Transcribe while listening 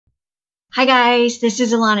Hi guys, this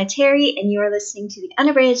is Alana Terry, and you are listening to the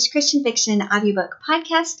Unabridged Christian Fiction audiobook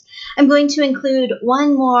podcast. I'm going to include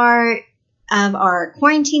one more of our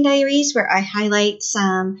quarantine diaries where I highlight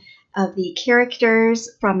some of the characters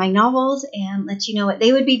from my novels and let you know what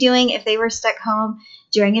they would be doing if they were stuck home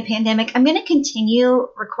during a pandemic. I'm going to continue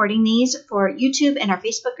recording these for YouTube and our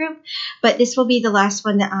Facebook group, but this will be the last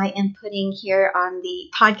one that I am putting here on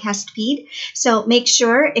the podcast feed. So make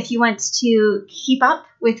sure if you want to keep up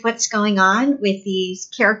with what's going on with these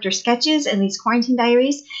character sketches and these quarantine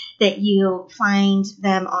diaries, that you find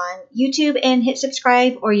them on YouTube and hit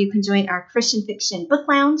subscribe, or you can join our Christian Fiction Book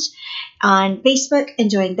Lounge on Facebook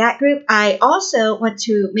and join that group. I also want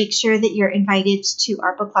to make sure that you're invited to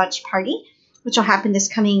our book launch party, which will happen this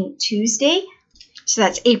coming Tuesday. So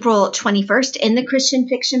that's April 21st in the Christian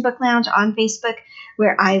Fiction Book Lounge on Facebook,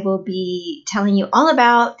 where I will be telling you all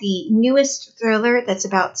about the newest thriller that's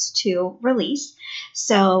about to release.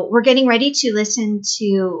 So we're getting ready to listen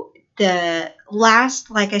to the last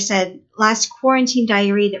quarantine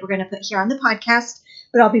diary that we're going to put here on the podcast,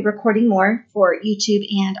 but I'll be recording more for YouTube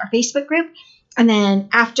and our Facebook group. And then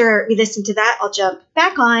after we listen to that, I'll jump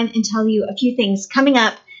back on and tell you a few things coming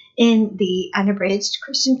up in the Unabridged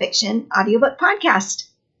Christian Fiction audiobook podcast.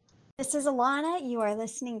 This is Alana. You are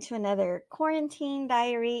listening to another quarantine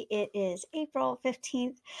diary. It is April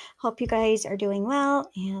 15th. Hope you guys are doing well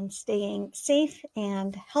and staying safe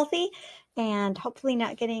and healthy and hopefully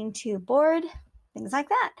not getting too bored, things like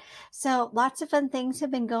that. So lots of fun things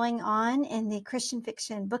have been going on in the Christian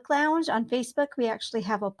Fiction Book Lounge on Facebook. We actually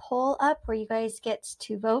have a poll up where you guys get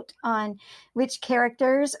to vote on which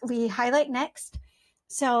characters we highlight next.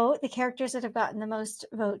 So the characters that have gotten the most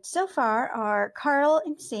votes so far are Carl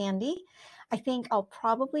and Sandy. I think I'll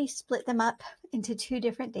probably split them up into 2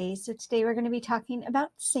 different days. So today we're going to be talking about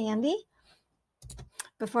Sandy.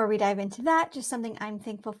 Before we dive into that, just something I'm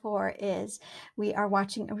thankful for is we are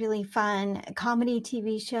watching a really fun comedy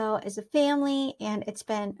TV show as a family, and it's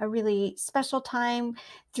been a really special time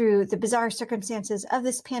through the bizarre circumstances of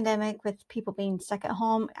this pandemic with people being stuck at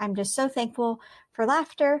home. I'm just so thankful for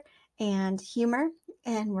laughter and humor,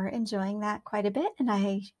 and we're enjoying that quite a bit. And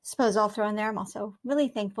I suppose I'll throw in there, I'm also really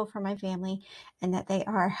thankful for my family and that they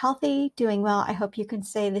are healthy, doing well. I hope you can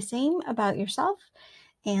say the same about yourself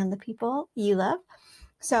and the people you love.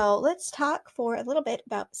 So let's talk for a little bit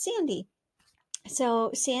about Sandy. So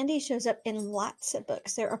Sandy shows up in lots of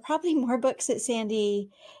books. There are probably more books that Sandy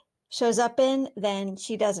shows up in than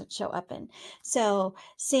she doesn't show up in. So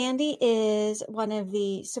Sandy is one of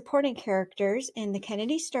the supporting characters in the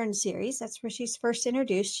Kennedy Stern series. That's where she's first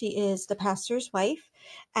introduced. She is the pastor's wife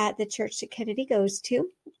at the church that Kennedy goes to,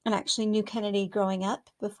 and actually knew Kennedy growing up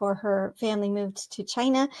before her family moved to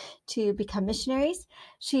China to become missionaries.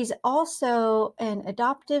 She's also an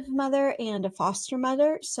adoptive mother and a foster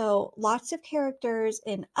mother. So lots of characters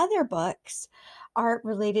in other books are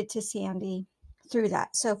related to Sandy through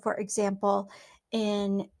that. So for example,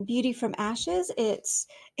 in Beauty from Ashes, it's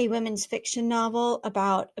a women's fiction novel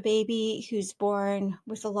about a baby who's born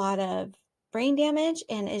with a lot of brain damage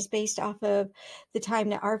and is based off of the time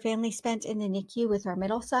that our family spent in the NICU with our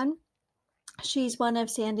middle son. She's one of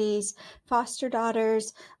Sandy's foster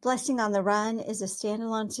daughters. Blessing on the Run is a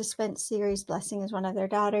standalone suspense series. Blessing is one of their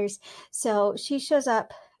daughters. So she shows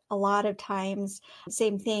up a lot of times.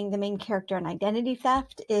 Same thing, the main character in Identity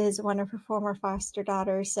Theft is one of her former foster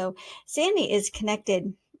daughters. So Sandy is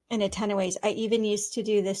connected in a ton of ways. I even used to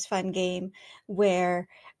do this fun game where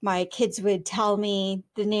my kids would tell me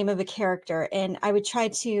the name of a character, and I would try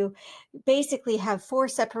to basically have 4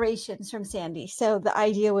 separations from Sandy. So the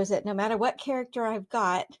idea was that no matter what character I've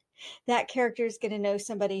got, that character is going to know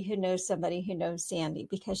somebody who knows somebody who knows Sandy,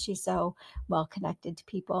 because she's so well connected to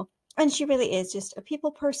people. And she really is just a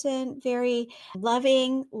people person, very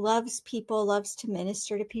loving, loves people, loves to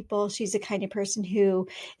minister to people. She's the kind of person who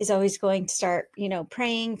is always going to start,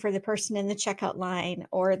 praying for the person in the checkout line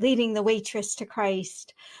or leading the waitress to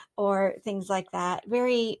Christ or things like that.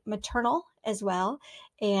 Very maternal as well,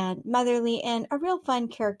 and motherly, and a real fun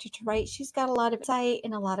character to write. She's got a lot of insight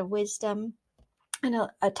and a lot of wisdom and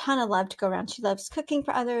a ton of love to go around. She loves cooking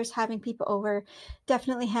for others, having people over,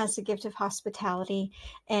 definitely has the gift of hospitality,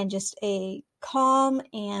 and just a calm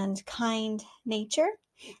and kind nature.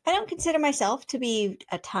 I don't consider myself to be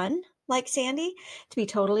a ton like Sandy, to be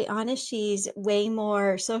totally honest. She's way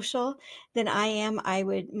more social than I am. I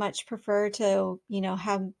would much prefer to,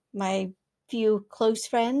 have my few close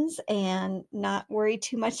friends and not worry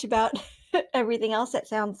too much about everything else. That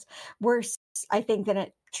sounds worse, I think, than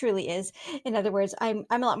it truly is. In other words, I'm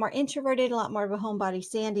a lot more introverted, a lot more of a homebody.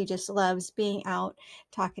 Sandy just loves being out,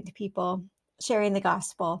 talking to people, sharing the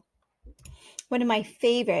gospel. One of my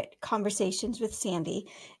favorite conversations with Sandy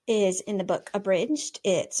is in the book Abridged.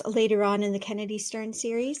 It's later on in the Kennedy Stern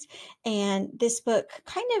series. And this book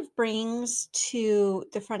kind of brings to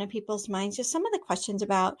the front of people's minds just some of the questions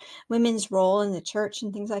about women's role in the church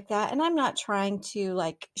and things like that. And I'm not trying to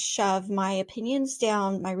like shove my opinions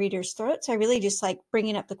down my readers' throats. I really just like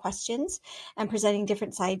bringing up the questions and presenting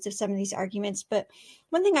different sides of some of these arguments. But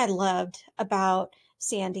one thing I loved about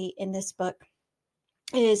Sandy in this book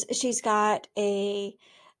is she's got a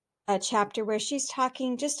chapter where she's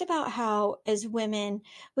talking just about how as women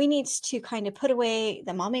we need to kind of put away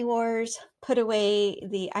the mommy wars, put away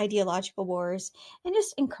the ideological wars, and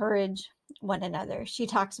just encourage one another. She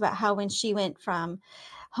talks about how when she went from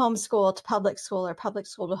homeschool to public school or public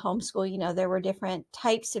school to homeschool, there were different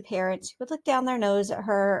types of parents who would look down their nose at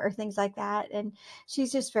her or things like that. And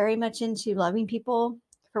she's just very much into loving people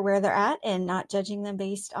for where they're at and not judging them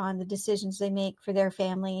based on the decisions they make for their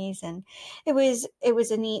families. And it was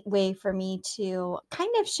a neat way for me to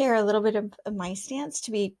kind of share a little bit of my stance.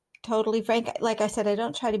 To be totally frank, like I said, I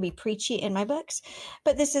don't try to be preachy in my books,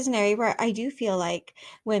 but this is an area where I do feel like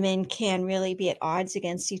women can really be at odds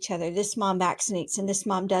against each other. This mom vaccinates and this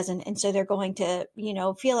mom doesn't. And so they're going to,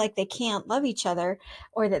 feel like they can't love each other,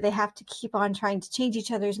 or that they have to keep on trying to change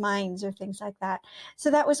each other's minds or things like that.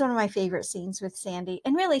 So that was one of my favorite scenes with Sandy.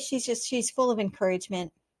 And really, she's full of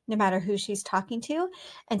encouragement no matter who she's talking to.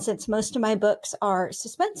 And since most of my books are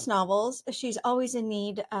suspense novels, she's always in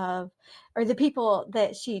need of, or the people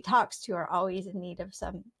that she talks to are always in need of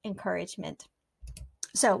some encouragement.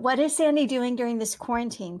 So what is Sandy doing during this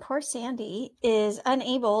quarantine? Poor Sandy is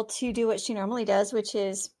unable to do what she normally does, which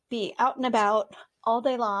is be out and about all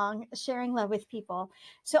day long, sharing love with people.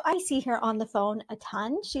 So I see her on the phone a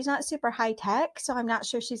ton. She's not super high tech, so I'm not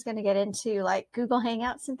sure she's going to get into like Google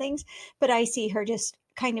Hangouts and things, but I see her just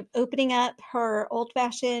kind of opening up her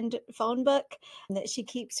old-fashioned phone book that she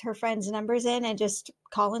keeps her friends' numbers in and just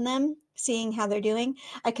calling them, seeing how they're doing.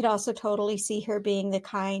 I could also totally see her being the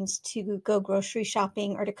kind to go grocery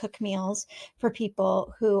shopping or to cook meals for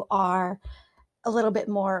people who are a little bit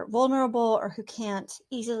more vulnerable or who can't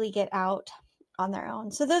easily get out on their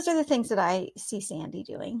own. So those are the things that I see Sandy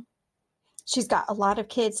doing. She's got a lot of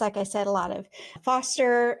kids, like I said, a lot of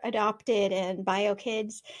foster, adopted, and bio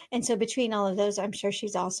kids. And so between all of those, I'm sure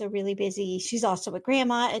she's also really busy. She's also a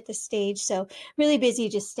grandma at this stage. So really busy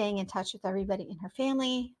just staying in touch with everybody in her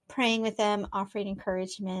family, praying with them, offering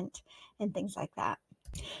encouragement, and things like that.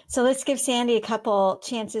 So let's give Sandy a couple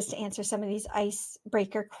chances to answer some of these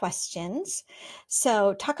icebreaker questions.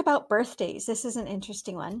 So talk about birthdays. This is an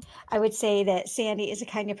interesting one. I would say that Sandy is a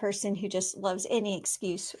kind of person who just loves any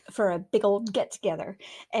excuse for a big old get together.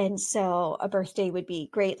 And so a birthday would be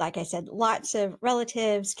great. Like I said, lots of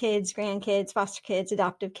relatives, kids, grandkids, foster kids,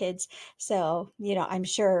 adoptive kids. So, I'm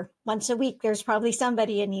sure once a week, there's probably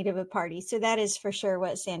somebody in need of a party. So that is for sure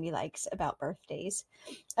what Sandy likes about birthdays.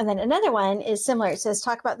 And then another one is similar. It says,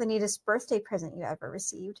 talk about the neatest birthday present you ever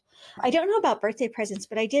received. I don't know about birthday presents,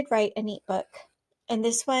 but I did write a neat book. And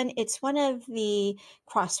this one, it's one of the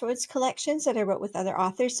Crossroads collections that I wrote with other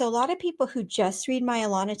authors. So a lot of people who just read my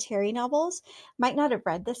Alana Terry novels might not have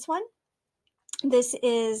read this one. This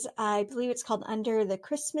is, I believe it's called Under the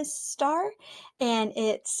Christmas Star, and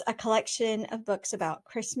it's a collection of books about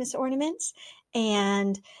Christmas ornaments.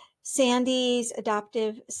 And Sandy's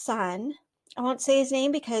adoptive son, I won't say his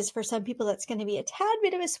name because for some people that's going to be a tad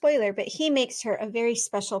bit of a spoiler, but he makes her a very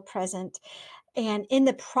special present. And in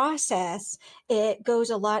the process, it goes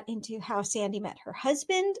a lot into how Sandy met her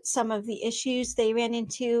husband, some of the issues they ran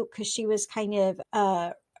into because she was kind of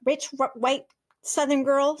a rich white Southern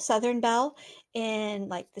girl, Southern belle in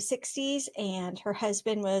like the 60s, and her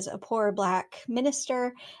husband was a poor Black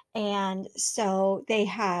minister. And so they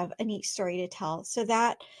have a neat story to tell. So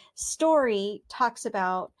that story talks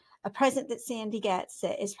about a present that Sandy gets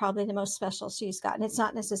that is probably the most special she's gotten. It's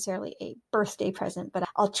not necessarily a birthday present, but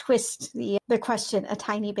I'll twist the question a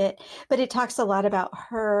tiny bit. But it talks a lot about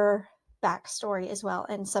her backstory as well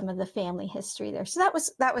and some of the family history there. So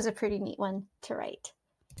that was a pretty neat one to write.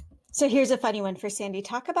 So here's a funny one for Sandy.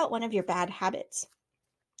 Talk about one of your bad habits.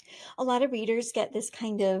 A lot of readers get this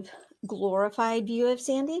kind of glorified view of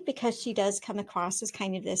Sandy because she does come across as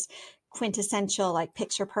kind of this quintessential, like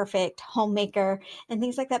picture perfect homemaker and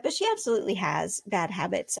things like that. But she absolutely has bad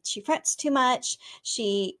habits. She frets too much.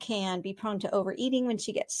 She can be prone to overeating when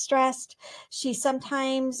she gets stressed. She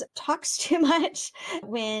sometimes talks too much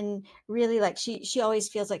when really like she always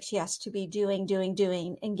feels like she has to be doing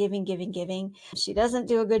and giving. She doesn't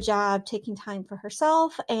do a good job taking time for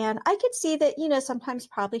herself. And I could see that, sometimes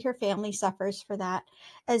probably her family suffers for that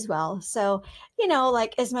as well. So,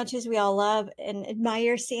 like as much as we all love and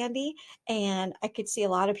admire Sandy, and I could see a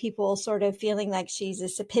lot of people sort of feeling like she's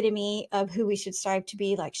this epitome of who we should strive to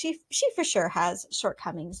be, like she for sure has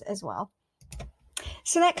shortcomings as well.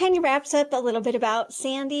 So that kind of wraps up a little bit about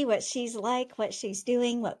Sandy, what she's like, what she's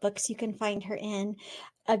doing, what books you can find her in.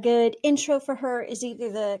 A good intro for her is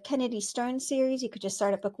either the Kennedy Stern series. You could just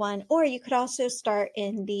start at book 1, or you could also start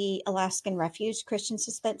in the Alaskan Refuge Christian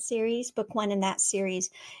Suspense series. Book 1 in that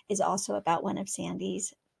series is also about one of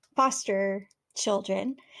Sandy's foster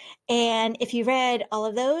children. And if you read all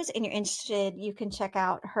of those and you're interested, you can check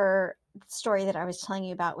out her story that I was telling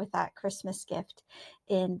you about with that Christmas gift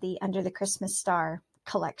in the Under the Christmas Star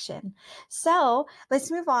collection. So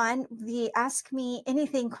let's move on. The Ask Me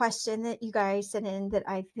Anything question that you guys sent in that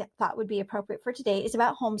I thought would be appropriate for today is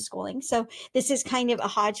about homeschooling. So this is kind of a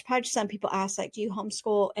hodgepodge. Some people ask, like, do you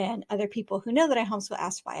homeschool? And other people who know that I homeschool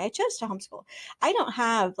ask why I chose to homeschool. I don't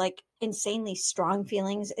have like insanely strong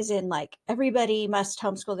feelings as in like everybody must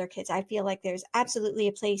homeschool their kids. I feel like there's absolutely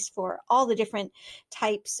a place for all the different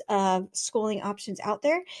types of schooling options out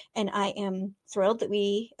there. And I am thrilled that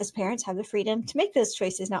we as parents have the freedom to make those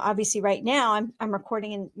choices. Now, obviously right now I'm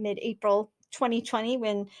recording in mid-April 2020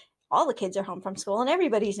 when all the kids are home from school and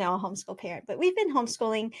everybody's now a homeschool parent, but we've been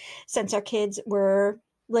homeschooling since our kids were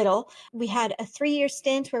little. We had a 3-year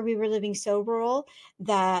stint where we were living so rural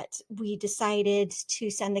that we decided to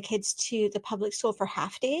send the kids to the public school for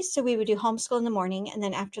half days. So we would do homeschool in the morning, and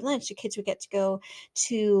then after lunch, the kids would get to go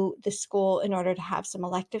to the school in order to have some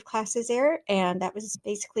elective classes there. And that was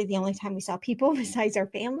basically the only time we saw people besides our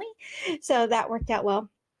family. So that worked out well.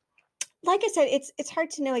 Like I said, it's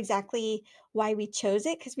hard to know exactly why we chose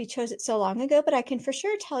it because we chose it so long ago, but I can for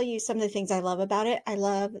sure tell you some of the things I love about it. I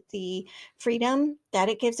love the freedom that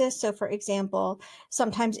it gives us. So for example,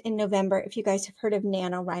 sometimes in November, if you guys have heard of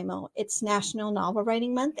NaNoWriMo, it's National Novel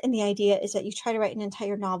Writing Month. And the idea is that you try to write an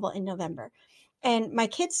entire novel in November. And my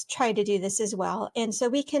kids try to do this as well. And so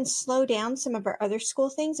we can slow down some of our other school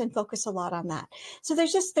things and focus a lot on that. So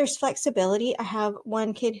there's flexibility. I have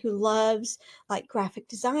one kid who loves like graphic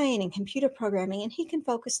design and computer programming, and he can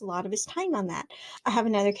focus a lot of his time on that. I have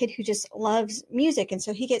another kid who just loves music, and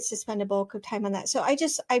so he gets to spend a bulk of time on that. So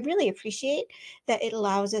I really appreciate that it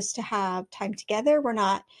allows us to have time together. We're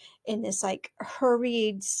not in this like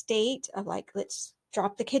hurried state of like, let's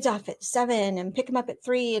drop the kids off at 7 and pick them up at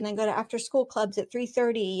 3 and then go to after school clubs at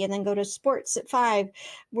 3:30 and then go to sports at 5.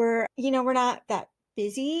 We're not that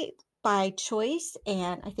busy by choice.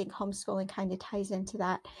 And I think homeschooling kind of ties into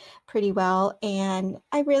that pretty well. And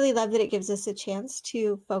I really love that it gives us a chance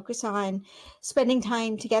to focus on spending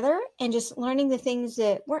time together and just learning the things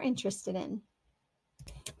that we're interested in.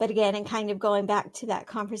 But again, and kind of going back to that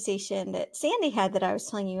conversation that Sandy had that I was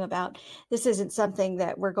telling you about, this isn't something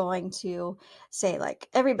that we're going to say like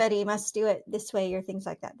everybody must do it this way or things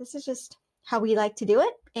like that. This is just how we like to do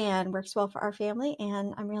it and works well for our family.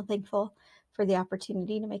 And I'm real thankful for the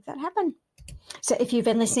opportunity to make that happen. So if you've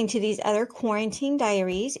been listening to these other quarantine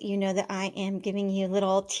diaries, you know that I am giving you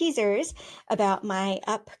little teasers about my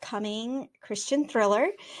upcoming Christian thriller.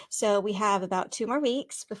 So we have about 2 more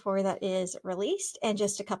weeks before that is released and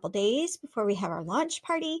just a couple days before we have our launch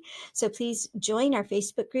party. So please join our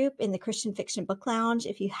Facebook group in the Christian Fiction Book Lounge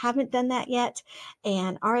if you haven't done that yet,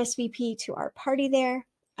 and RSVP to our party there.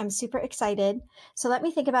 I'm super excited. So let me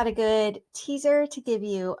think about a good teaser to give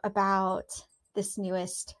you about this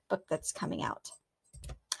newest book that's coming out.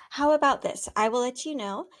 How about this? I will let you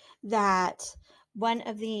know that one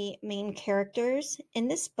of the main characters in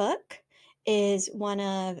this book is one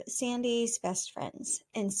of Sandy's best friends.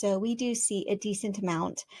 And so we do see a decent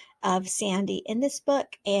amount of Sandy in this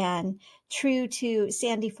book. And true to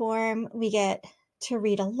Sandy form, we get to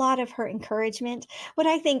read a lot of her encouragement. What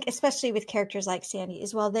I think, especially with characters like Sandy,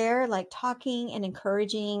 is while they're like talking and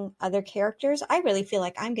encouraging other characters, I really feel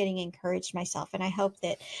like I'm getting encouraged myself. And I hope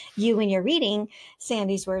that you, when you're reading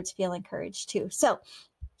Sandy's words, feel encouraged too. So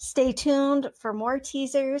stay tuned for more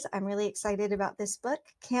teasers. I'm really excited about this book.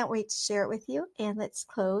 Can't wait to share it with you. And let's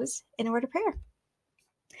close in a word of prayer.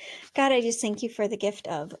 God, I just thank you for the gift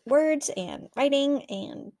of words and writing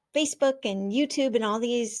and Facebook and YouTube and all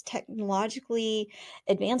these technologically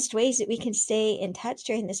advanced ways that we can stay in touch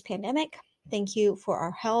during this pandemic. Thank you for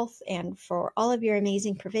our health and for all of your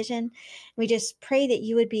amazing provision. We just pray that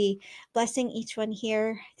you would be blessing each one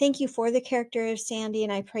here. Thank you for the character of Sandy,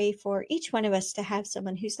 and I pray for each one of us to have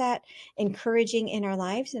someone who's that encouraging in our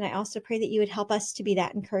lives. And I also pray that you would help us to be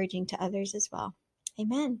that encouraging to others as well.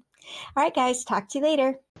 Amen. All right, guys, talk to you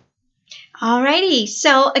later. Alrighty.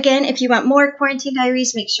 So again, if you want more Quarantine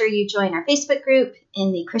Diaries, make sure you join our Facebook group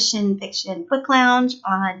in the Christian Fiction Book Lounge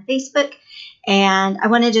on Facebook. And I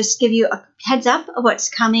want to just give you a heads up of what's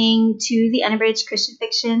coming to the Unabridged Christian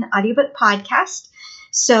Fiction audiobook podcast.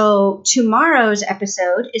 So tomorrow's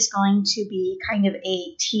episode is going to be kind of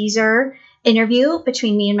a teaser interview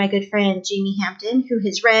between me and my good friend Jamie Hampton, who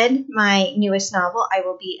has read my newest novel. I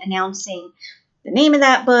will be announcing the name of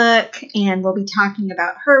that book, and we'll be talking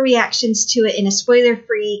about her reactions to it in a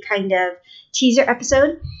spoiler-free kind of teaser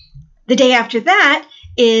episode. The day after that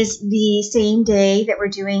is the same day that we're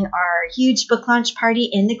doing our huge book launch party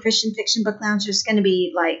in the Christian Fiction Book Lounge. There's going to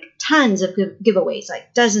be like tons of giveaways,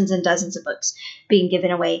 like dozens and dozens of books being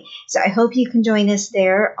given away. So I hope you can join us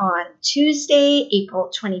there on Tuesday,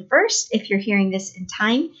 April 21st, if you're hearing this in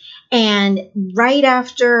time. And right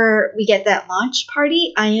after we get that launch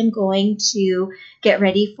party, I am going to get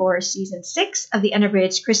ready for season 6 of the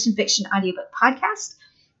Unabridged Christian Fiction audiobook podcast.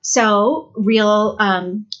 So real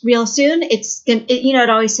soon. It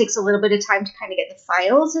always takes a little bit of time to kind of get the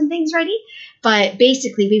files and things ready. But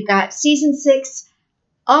basically, we've got season 6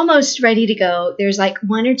 almost ready to go. There's like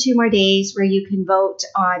 1 or 2 more days where you can vote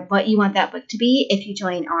on what you want that book to be if you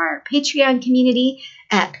join our Patreon community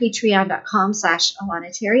at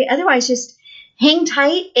patreon.com/Alana Terry. Otherwise, just hang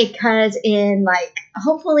tight, because in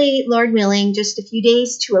hopefully, Lord willing, just a few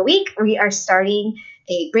days to a week, we are starting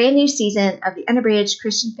a brand new season of the Unabridged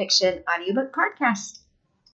Christian Fiction audiobook podcast.